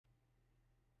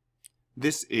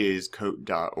This is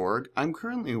code.org. I'm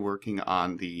currently working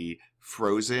on the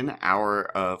Frozen Hour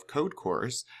of Code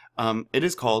course. It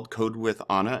is called Code with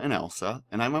Anna and Elsa,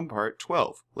 and I'm on part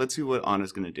 12. Let's see what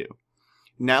Anna's going to do.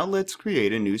 Now let's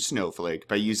create a new snowflake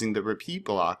by using the repeat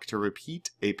block to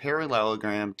repeat a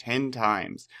parallelogram 10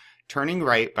 times, turning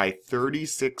right by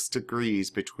 36 degrees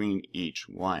between each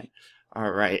one.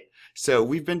 Alright, so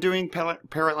we've been doing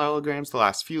parallelograms the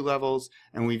last few levels,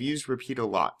 and we've used repeat a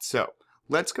lot. So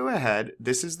let's go ahead.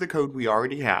 This is the code we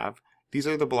already have. These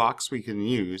are the blocks we can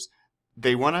use.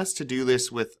 They want us to do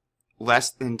this with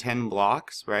less than 10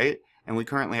 blocks, right? And we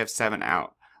currently have 7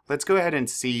 out. Let's go ahead and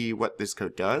see what this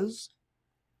code does.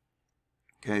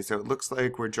 Okay, so it looks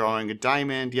like we're drawing a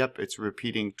diamond. Yep, it's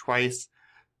repeating twice.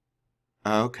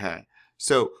 Okay,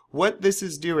 so what this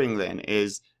is doing then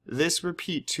is this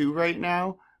repeat 2 right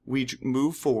now, we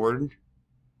move forward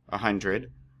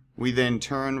 100. We then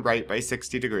turn right by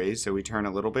 60 degrees, so we turn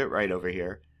a little bit right over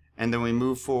here. And then we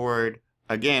move forward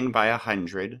again by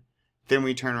 100. Then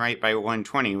we turn right by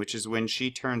 120, which is when she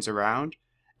turns around.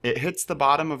 It hits the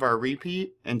bottom of our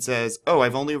repeat and says, oh,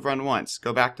 I've only run once.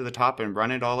 Go back to the top and run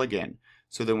it all again.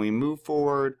 So then we move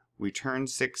forward, we turn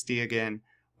 60 again,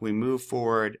 we move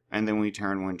forward, and then we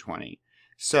turn 120.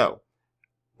 So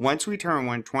once we turn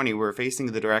 120, we're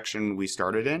facing the direction we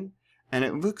started in. And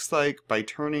it looks like by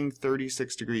turning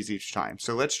 36 degrees each time.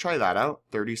 So let's try that out,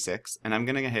 36, and I'm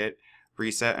going to hit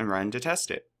reset and run to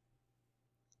test it.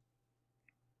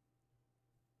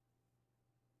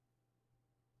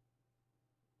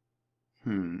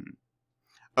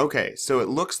 Okay, so it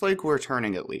looks like we're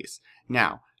turning at least.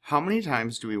 Now, how many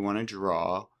times do we want to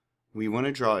draw? We want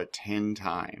to draw it 10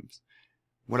 times.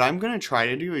 What I'm going to try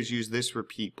to do is use this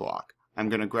repeat block. I'm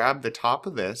going to grab the top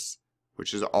of this,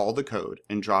 which is all the code,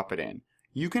 and drop it in.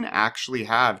 You can actually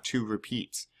have 2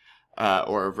 repeats,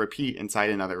 or a repeat inside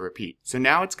another repeat. So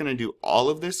now it's going to do all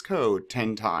of this code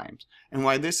 10 times. And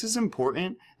why this is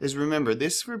important is, remember,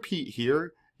 this repeat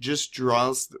here just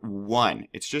draws one.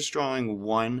 It's just drawing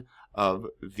one of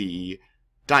the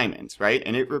diamonds, right?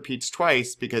 And it repeats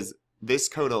twice because this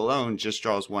code alone just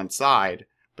draws one side,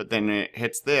 but then it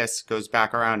hits this, goes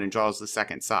back around and draws the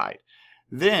second side.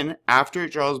 Then, after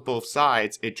it draws both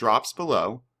sides, it drops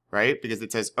below, right? Because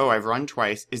it says, oh, I've run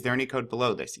twice. Is there any code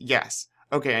below this? Yes.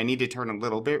 Okay, I need to turn a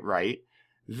little bit right.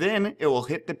 Then it will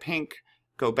hit the pink,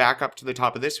 go back up to the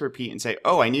top of this repeat and say,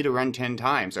 oh, I need to run 10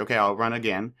 times. Okay, I'll run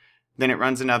again. Then it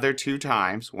runs another 2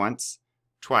 times, once,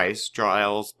 twice,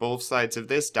 draws both sides of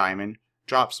this diamond,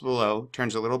 drops below,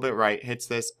 turns a little bit right, hits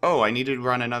this. Oh, I need to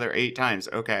run another 8 times.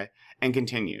 Okay, and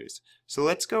continues. So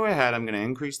let's go ahead. I'm going to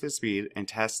increase the speed and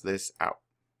test this out.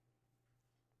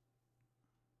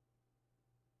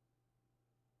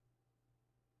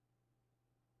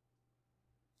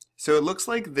 So it looks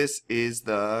like this is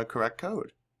the correct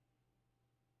code.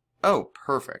 Oh,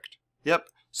 perfect. Yep,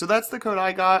 so that's the code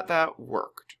I got that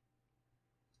worked.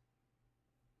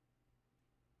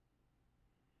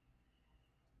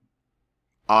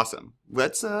 Awesome.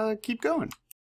 Let's keep going.